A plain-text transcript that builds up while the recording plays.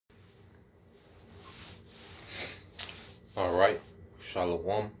All right,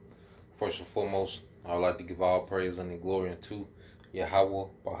 Shalom. First and foremost, I would like to give all praise and glory unto Yahweh,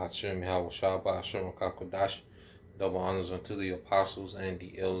 Bahashem, Yahweh Shah, Bahashem, Kakodash. Double honors unto the apostles and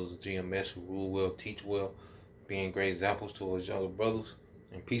the elders of GMS who rule well, teach well, being great examples to us younger brothers.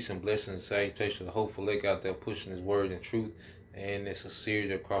 And peace and blessings and salutation to the hopeful leg out there pushing his word and truth and its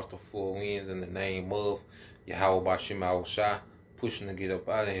sincerity across the four winds in the name of Yahweh Bahashem, Yahweh Shah. Pushing to get up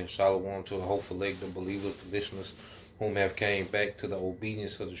out of here. Shalom to the hopeful leg, the believers, the listeners, whom have came back to the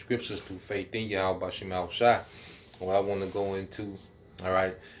obedience of the scriptures through faith in Yahweh Bahashem Yahweh Shah. What I want to go into, all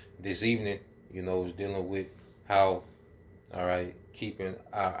right, this evening, is dealing with how, all right, keeping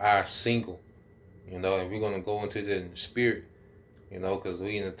our eye single, and we're going to go into that in the spirit, because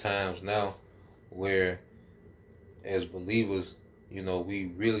we in the times now where, as believers,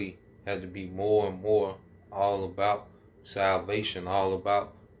 we really have to be more and more all about salvation, all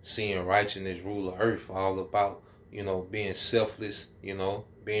about seeing righteousness rule the earth, all about being selfless,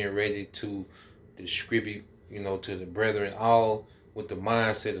 being ready to distribute, to the brethren, all with the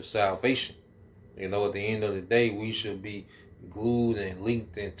mindset of salvation. At the end of the day, we should be glued and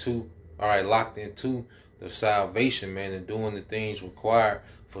linked into, locked into the salvation, man, and doing the things required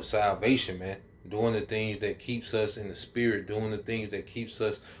for salvation, man. Doing the things that keeps us in the spirit, doing the things that keeps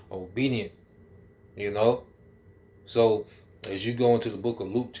us obedient, So, as you go into the book of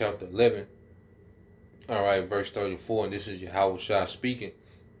Luke, chapter 11, verse 34, and this is Yahweh Shah speaking.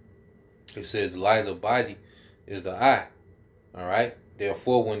 It says, the light of the body is the eye.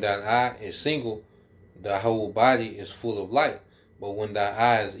 Therefore, when thy eye is single, thy whole body is full of light. But when thy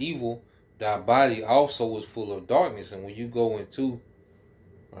eye is evil, thy body also is full of darkness. And when you go into,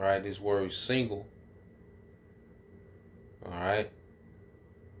 this word single, let's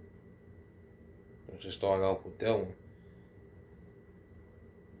just start off with that one.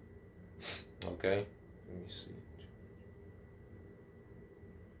 Okay, let me see.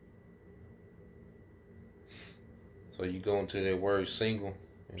 So you go into that word single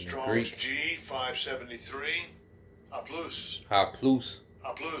in Strong's Greek. G 573. Haplus. Haplus.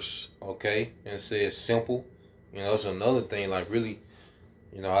 Haplus. Okay, and it says simple. It's another thing. Like really,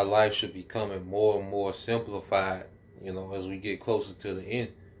 our life should be becoming more and more simplified. As we get closer to the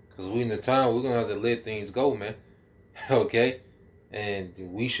end, because we in the time we're gonna have to let things go, man. Okay. And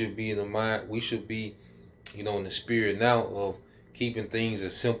we should be in the mind, we should be, in the spirit now of keeping things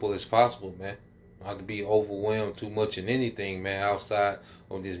as simple as possible, man. Not to be overwhelmed too much in anything, man, outside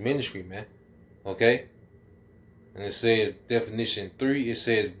of this ministry, man. Okay? And it says, definition 3, it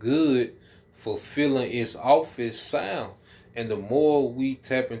says, good, fulfilling its office sound. And the more we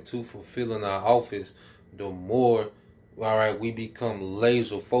tap into fulfilling our office, the more, we become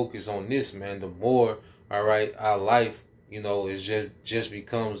laser focused on this, man. The more, our life, it just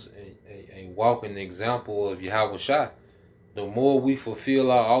becomes a walking example of Yahweh Shah. The more we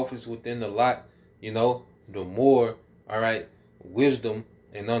fulfill our office within the lot, the more, wisdom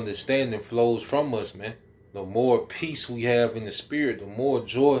and understanding flows from us, man. The more peace we have in the spirit, the more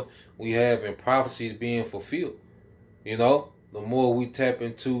joy we have in prophecies being fulfilled. The more we tap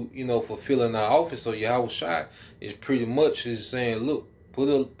into, fulfilling our office. So Yahweh Shah is pretty much is saying, look, Put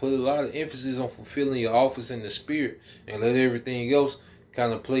a lot of emphasis on fulfilling your office in the spirit and let everything else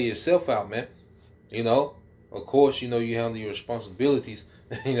kind of play itself out, man. Of course, you handle your responsibilities,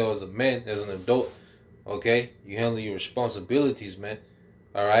 as a man, as an adult, okay? You handle your responsibilities, man,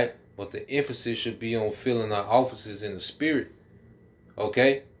 But the emphasis should be on filling our offices in the spirit,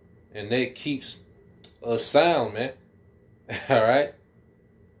 okay? And that keeps us sound, man,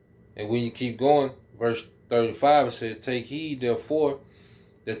 And when you keep going, verse 35, it says, take heed, therefore,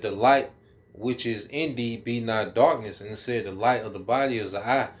 that the light which is in thee be not darkness. And it said the light of the body is the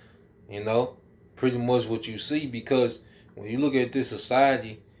eye. Pretty much what you see, because when you look at this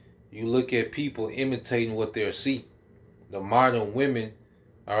society, you look at people imitating what they see. The modern women,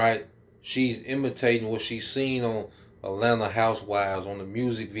 she's imitating what she's seen on Atlanta Housewives, on the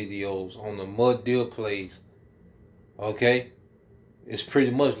music videos, on the Mud Deal plays. Okay? It's pretty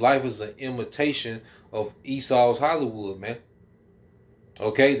much life is an imitation of Esau's Hollywood, man.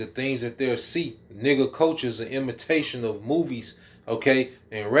 Okay, the things that they'll see. Nigga culture is an imitation of movies,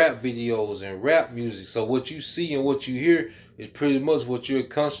 and rap videos and rap music. So what you see and what you hear is pretty much what you're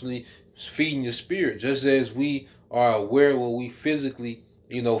constantly feeding your spirit. Just as we are aware what we physically,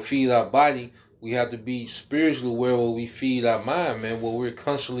 feed our body, we have to be spiritually aware what we feed our mind, man. What we're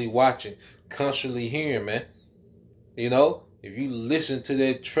constantly watching, constantly hearing, man. If you listen to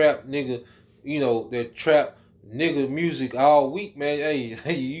that trap nigga, that trap nigga music all week, man,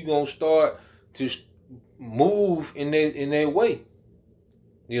 hey, you gonna start to move in that way.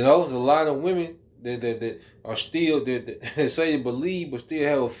 There's a lot of women that are still that say they believe but still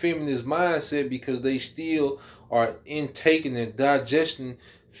have a feminist mindset because they still are intaking and digesting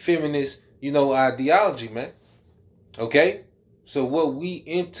feminist, ideology, man. Okay? So what we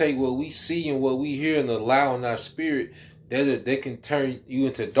intake, what we see and what we hear and allow in our spirit, that can turn you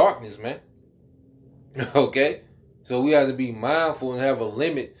into darkness, man. Okay? So we have to be mindful and have a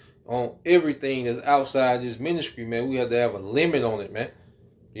limit on everything that's outside this ministry, man. We have to have a limit on it, man.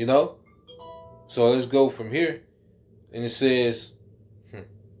 So let's go from here. And it says,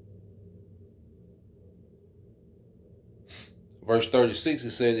 verse 36,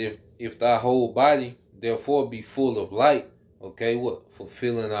 it says, if thy whole body therefore be full of light, okay, what?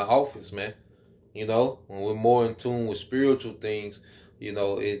 Fulfilling our office, man. When we're more in tune with spiritual things,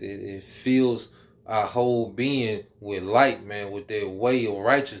 it fills our whole being with light, man, with their way of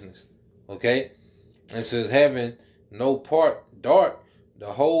righteousness. Okay? And it says, having no part dark,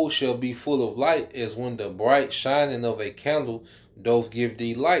 the whole shall be full of light, as when the bright shining of a candle doth give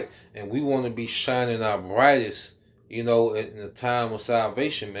thee light. And we want to be shining our brightest, in the time of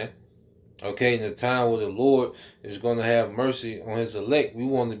salvation, man. Okay, in the time where the Lord is going to have mercy on his elect, we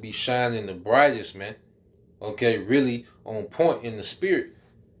want to be shining the brightest, man. Okay, really on point in the spirit.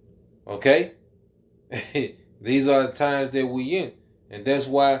 Okay? These are the times that we in. And that's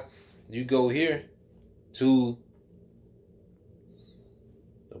why you go here to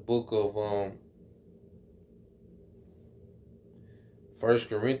the book of 1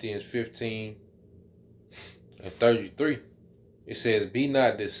 Corinthians 15 and 33. It says, be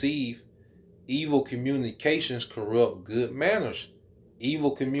not deceived. Evil communications corrupt good manners.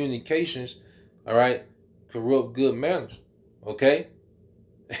 Evil communications, all right, corrupt good manners. Okay?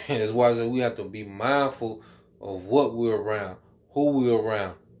 And that's why I said we have to be mindful of what we're around, who we're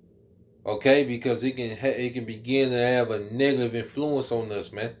around. Okay? Because it can begin to have a negative influence on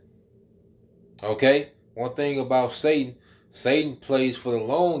us, man. Okay? One thing about Satan plays for the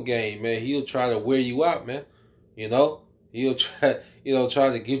long game, man. He'll try to wear you out, man. He'll try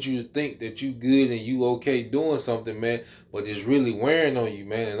to get you to think that you good and you okay doing something, man. But it's really wearing on you,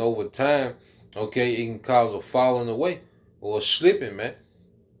 man. And over time, okay, it can cause a falling away or a slipping, man.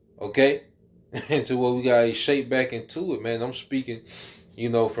 Okay? Into what we got to shape back into it, man. I'm speaking,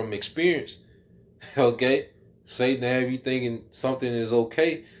 from experience. Okay? Satan have you thinking something is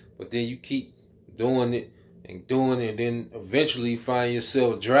okay, but then you keep doing it, and then eventually you find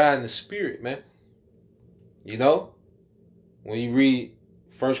yourself dry in the spirit, man. When you read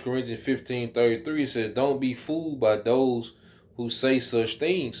 1 Corinthians 15:33, it says, don't be fooled by those who say such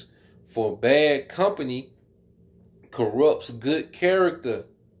things, for bad company corrupts good character.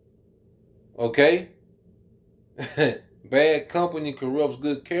 Okay? Bad company corrupts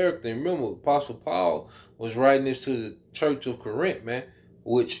good character. And remember, Apostle Paul was writing this to the church of Corinth, man,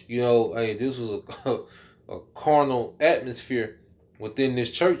 which, hey, this was a carnal atmosphere within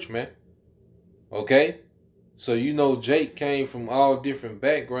this church, man. Okay? So Jake came from all different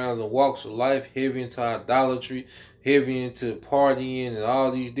backgrounds and walks of life, heavy into idolatry, heavy into partying and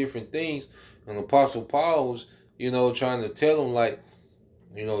all these different things. And Apostle Paul was, trying to tell him, like,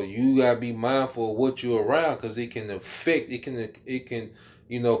 you gotta be mindful of what you're around, because it can affect, it can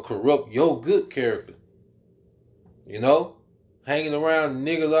corrupt your good character. Hanging around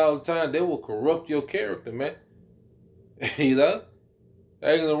niggas all the time, they will corrupt your character, man.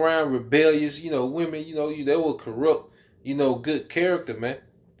 Hanging around rebellious, women, they will corrupt, good character, man.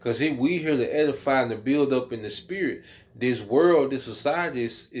 Because we here to edify and to build up in the spirit. This world, this society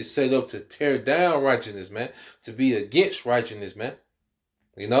is set up to tear down righteousness, man. To be against righteousness, man.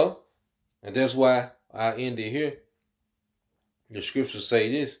 And that's why I end it here. The scriptures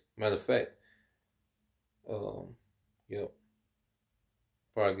say this. Matter of fact, yep.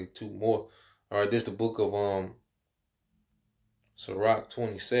 Probably get two more. All right, this is the book of Sirach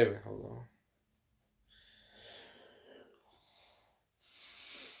 27. Hold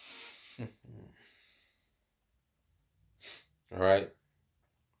on. All right.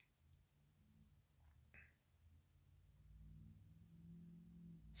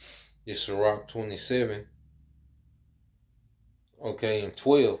 It's Sirach 27. Okay, and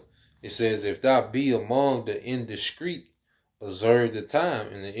 12. It says, if thou be among the indiscreet, observe the time.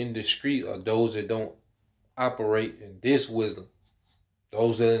 And the indiscreet are those that don't operate in this wisdom.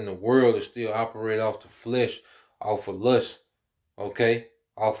 Those that in the world that still operate off the flesh, off of lust, okay,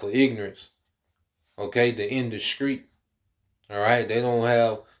 off of ignorance, okay, the indiscreet, all right, they don't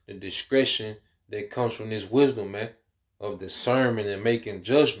have the discretion that comes from this wisdom, man, of discernment and making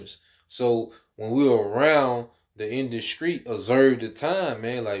judgments. So when we're around the indiscreet, observe the time,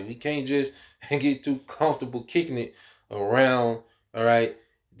 man. Like, we can't just get too comfortable kicking it around, all right,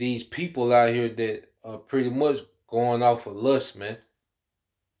 these people out here that are pretty much going off of lust, man.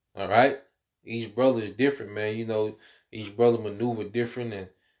 All right? Each brother is different, man. You know, each brother maneuver different, and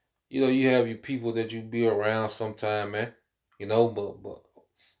you know, you have your people that you be around sometime, man. You know, but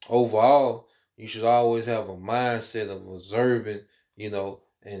overall, you should always have a mindset of observing, you know,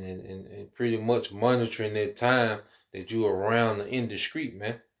 and pretty much monitoring that time that you around the indiscreet,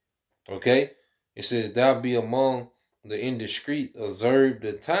 man. Okay? It says, thou be among the indiscreet, observe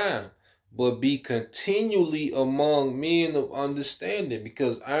the time, but be continually among men of understanding,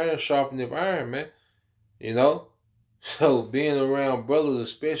 because iron sharpeneth iron, man. You know? So being around brothers,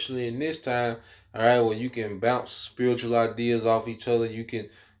 especially in this time, all right, where you can bounce spiritual ideas off each other, you can,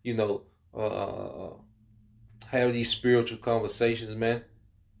 you know, have these spiritual conversations, man.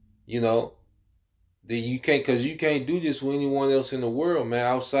 You know, that you can't, because you can't do this with anyone else in the world, man.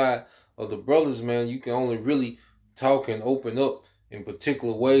 Outside of the brothers, man, you can only really talk and open up in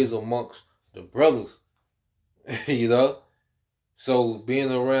particular ways amongst the brothers, you know. So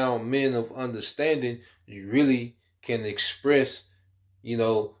being around men of understanding, you really can express, you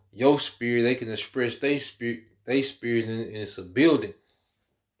know, your spirit. They can express their spirit, and it's a building,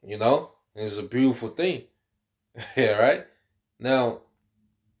 you know, and it's a beautiful thing. Yeah, right? Now,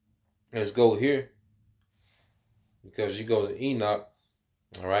 let's go here, because you go to Enoch,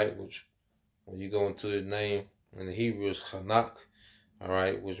 all right, which when you go into his name in the Hebrew is Hanak, all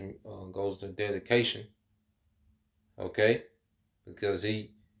right, which goes to dedication, okay, because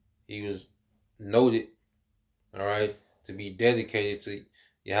he was noted, all right, to be dedicated to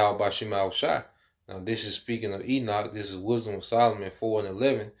Yahweh Bashim Al-Shai. Now, this is speaking of Enoch. This is Wisdom of Solomon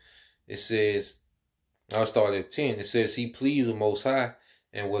 4:11. It says, I'll start at 10. It says, he pleased the Most High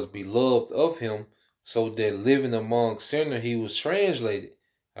and was beloved of him, so that living among sinners he was translated.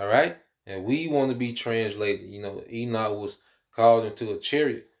 All right? And we want to be translated. You know, Enoch was called into a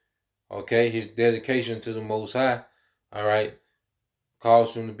chariot. Okay? His dedication to the Most High, all right,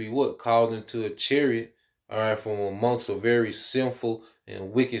 caused him to be what? Called into a chariot, all right, from amongst a very sinful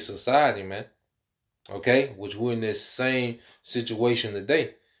and wicked society, man. Okay? Which we're in this same situation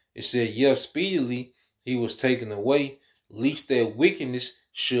today. It said, yes, speedily he was taken away, lest that wickedness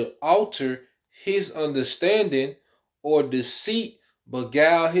should alter his understanding, or deceit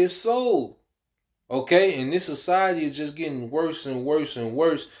beguile his soul. Okay, and this society is just getting worse and worse and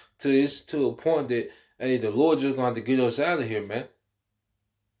worse to a point that, hey, the Lord just gonna have to get us out of here, man.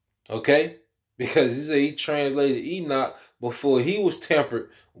 Okay, because he said he translated Enoch before he was tempered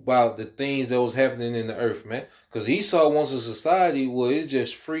about the things that was happening in the earth, man. Because Esau wants a society where it's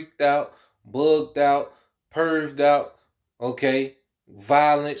just freaked out, bugged out, purged out, okay,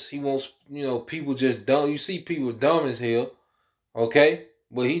 violence. He wants, you know, people just dumb. You see people dumb as hell, okay,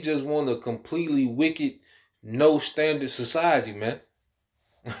 but he just wants a completely wicked, no standard society, man.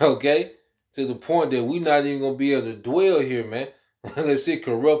 Okay, to the point that we're not even gonna be able to dwell here, man. Unless it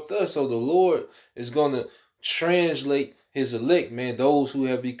corrupt us. So the Lord is gonna translate his elect, man, those who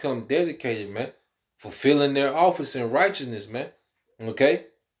have become dedicated, man, fulfilling their office in righteousness, man. Okay?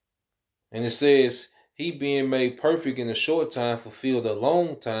 And it says, he being made perfect in a short time, fulfilled a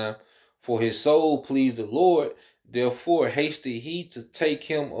long time, for his soul pleased the Lord. Therefore hasted he to take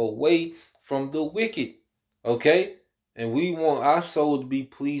him away from the wicked. Okay? And we want our soul to be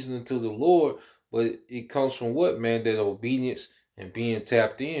pleasing to the Lord, but it comes from what, man? That obedience and being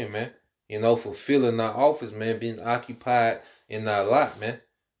tapped in, man. You know, fulfilling our office, man, being occupied in our lot, man.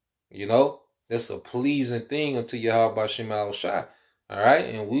 You know, that's a pleasing thing unto Yahweh Bashim Al-Shai. All right?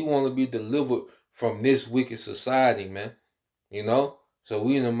 And we want to be delivered from this wicked society, man. You know? So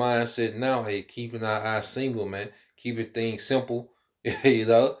we in the mindset now, hey, keeping our eyes single, man. Keeping things simple, you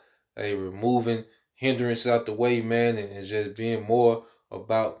know? Hey, removing hindrance out the way, man, and just being more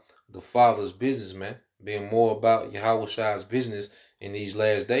about the Father's business, man. Being more about Yahweh Shai's business in these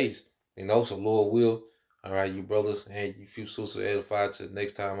last days. You know, so Lord will, all right, you brothers and you few sisters edified to the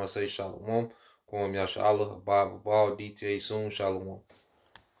next time I say shalom. Kwam Yashala, Abba, DTA soon, shalom.